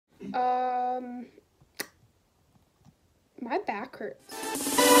My back hurts.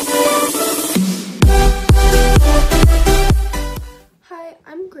 Hi,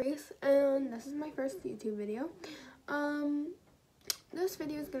 I'm Grace, and this is my first YouTube video. This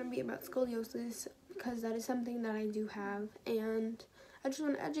video is going to be about scoliosis, because that is something that I do have, and I just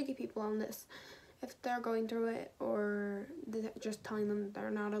want to educate people on this, if they're going through it, or just telling them that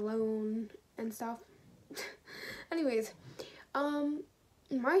they're not alone, and stuff. Anyways,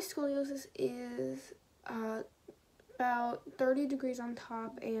 my scoliosis is, about 30 degrees on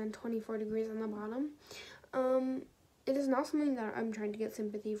top and 24 degrees on the bottom. It is not something that I'm trying to get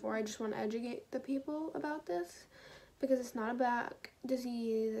sympathy for. I just want to educate the people about this, because it's not a back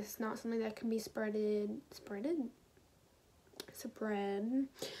disease. It's not something that can be spread.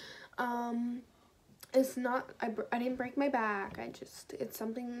 It's not, I didn't break my back. It's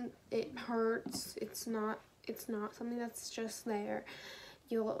something, it hurts. It's not something that's just there.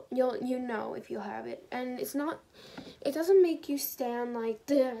 You know if you have it, and it doesn't make you stand like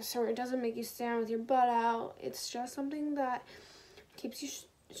this, or it doesn't make you stand with your butt out. It's just something that keeps you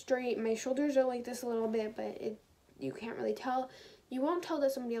straight. My shoulders are like this a little bit, but you can't really tell. You won't tell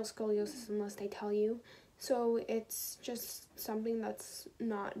that somebody else scoliosis unless they tell you. So it's just something that's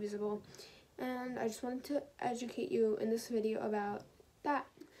not visible, and I just wanted to educate you in this video about that.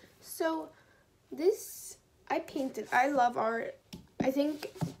 So I painted. I love art. I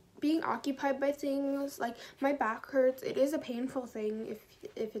think being occupied by things, like my back hurts, it is a painful thing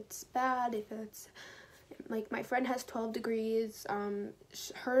if it's bad, if it's, like my friend has 12 degrees,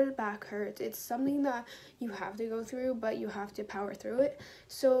 her back hurts. It's something that you have to go through, but you have to power through it.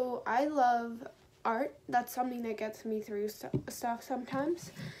 So I love art. That's something that gets me through stuff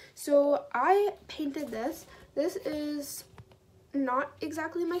sometimes. So I painted this. This is not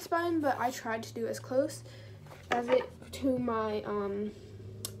exactly my spine, but I tried to do as close as it to my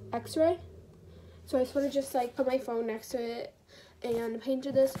x-ray. So I sort of just like put my phone next to it and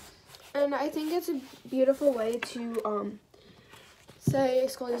painted this, and I think it's a beautiful way to say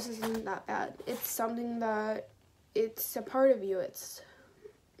scoliosis isn't that bad. It's something that, it's a part of you.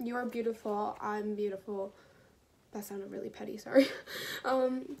 You're beautiful, I'm beautiful. That sounded really petty, sorry.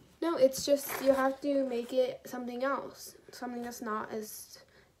 No, it's just, you have to make it something else, something that's not as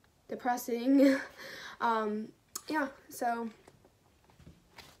depressing. Yeah, so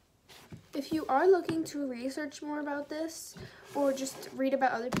if you are looking to research more about this, or just read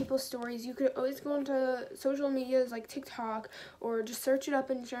about other people's stories, you could always go into social medias like TikTok, or just search it up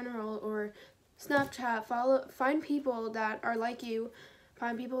in general, or Snapchat. Find people that are like you,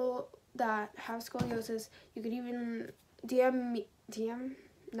 find people that have scoliosis. You could even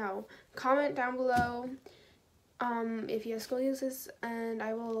comment down below if you have scoliosis, and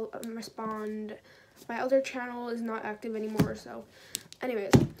I will respond. My other channel is not active anymore, so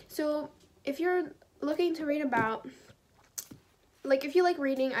anyways. So if you're looking to read about, like if you like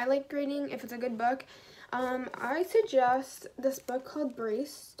reading, I like reading if it's a good book. I suggest this book called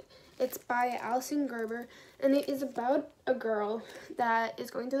Braced. It's by Alison Gerber, and it is about a girl that is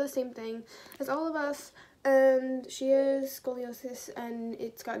going through the same thing as all of us, and she has scoliosis, and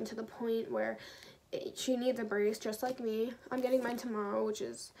it's gotten to the point where she needs a brace just like me. I'm getting mine tomorrow, which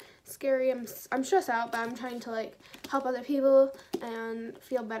is scary. I'm stressed out, but I'm trying to like help other people and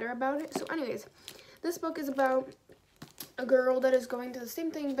feel better about it. So anyways, this book is about a girl that is going through the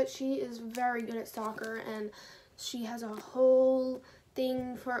same thing, but she is very good at soccer, and she has a whole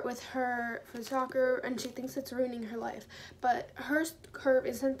thing for soccer, and she thinks it's ruining her life. But her curve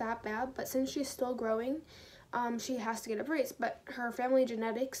isn't that bad, but since she's still growing, she has to get a brace. But her family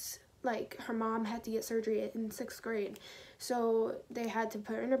genetics, like her mom had to get surgery in 6th grade, so they had to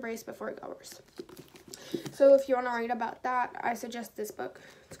put her in a brace before it got worse. So if you want to read about that, I suggest this book.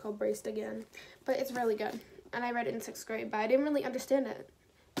 It's called Braced again, but it's really good, and I read it in 6th grade, but I didn't really understand it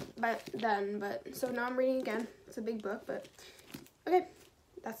but so now I'm reading again. It's a big book, but okay,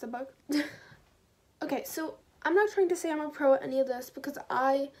 that's the book. Okay, so I'm not trying to say I'm a pro at any of this, because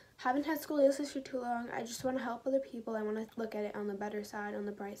I haven't had scoliosis for too long. I just want to help other people. I want to look at it on the better side, on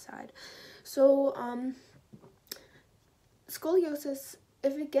the bright side. So, scoliosis,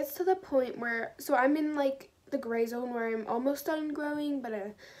 if it gets to the point where, so I'm in like the gray zone where I'm almost done growing, but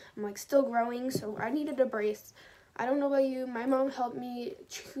I'm like still growing, so I needed a brace. I don't know about you, my mom helped me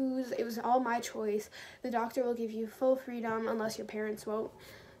choose. It was all my choice. The doctor will give you full freedom, unless your parents won't,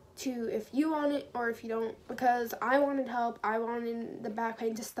 to if you want it or if you don't, because I wanted help. I wanted the back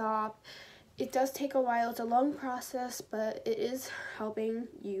pain to stop. It does take a while. It's a long process, but it is helping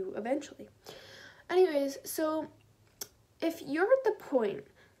you eventually. Anyways, so if you're at the point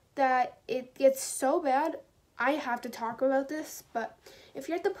that it gets so bad, I have to talk about this, but if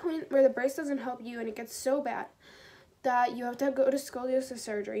you're at the point where the brace doesn't help you and it gets so bad that you have to go to scoliosis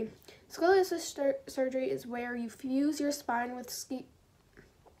surgery. Scoliosis surgery is where you fuse your spine with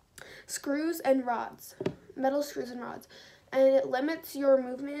screws and rods, metal screws and rods, and it limits your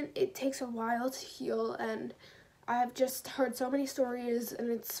movement. It takes a while to heal, and I've just heard so many stories, and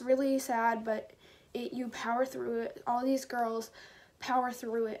it's really sad, but you power through it. All these girls power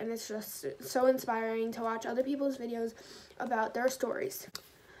through it, and it's just so inspiring to watch other people's videos about their stories.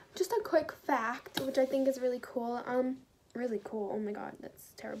 Just a quick fact, which I think is really cool. Really cool. Oh my god,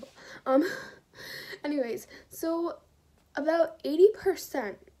 that's terrible. Anyways, so about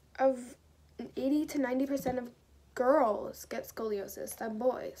 80% to 90% of girls get scoliosis than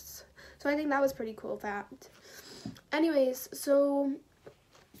boys. So I think that was a pretty cool fact. Anyways, so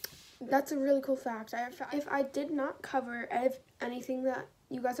that's a really cool fact. If I did not cover anything that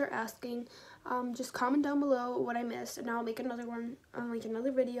you guys are asking, just comment down below what I missed, and I'll make another one,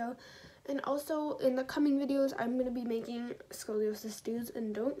 another video. And also, in the coming videos, I'm going to be making scoliosis do's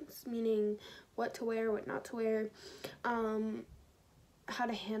and don'ts, meaning what to wear, what not to wear, how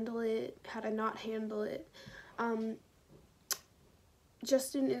to handle it, how to not handle it.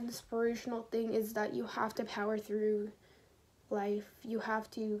 Just an inspirational thing is that you have to power through life. You have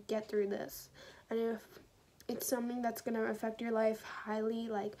to get through this. And if it's something that's going to affect your life highly,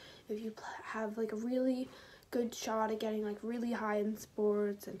 like if you have like a really good shot at getting like really high in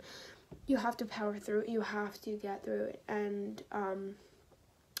sports, and you have to power through it, you have to get through it. And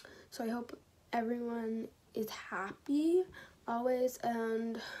so I hope everyone is happy always,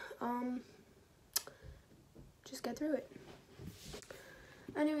 and just get through it.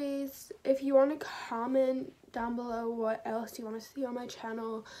 Anyways, if you want to comment down below what else you want to see on my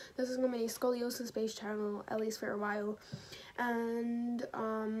channel, this is going to be a scoliosis based channel, at least for a while. And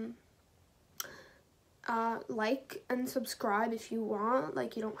like and subscribe if you want.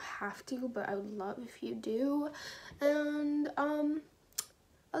 Like, you don't have to, but I would love if you do. And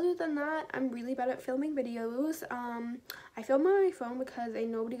other than that, I'm really bad at filming videos. I film on my phone because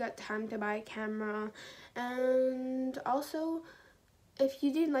nobody got time to buy a camera. And also, if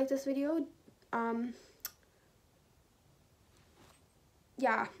you didn't like this video,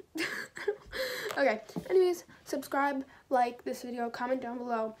 yeah. Okay, anyways, subscribe, like this video, comment down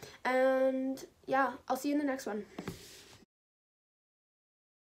below, and yeah, I'll see you in the next one.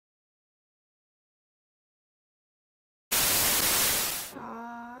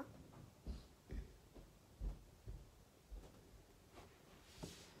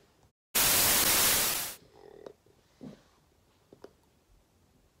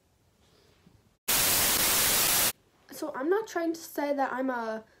 So I'm not trying to say that I'm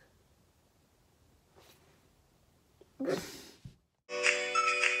a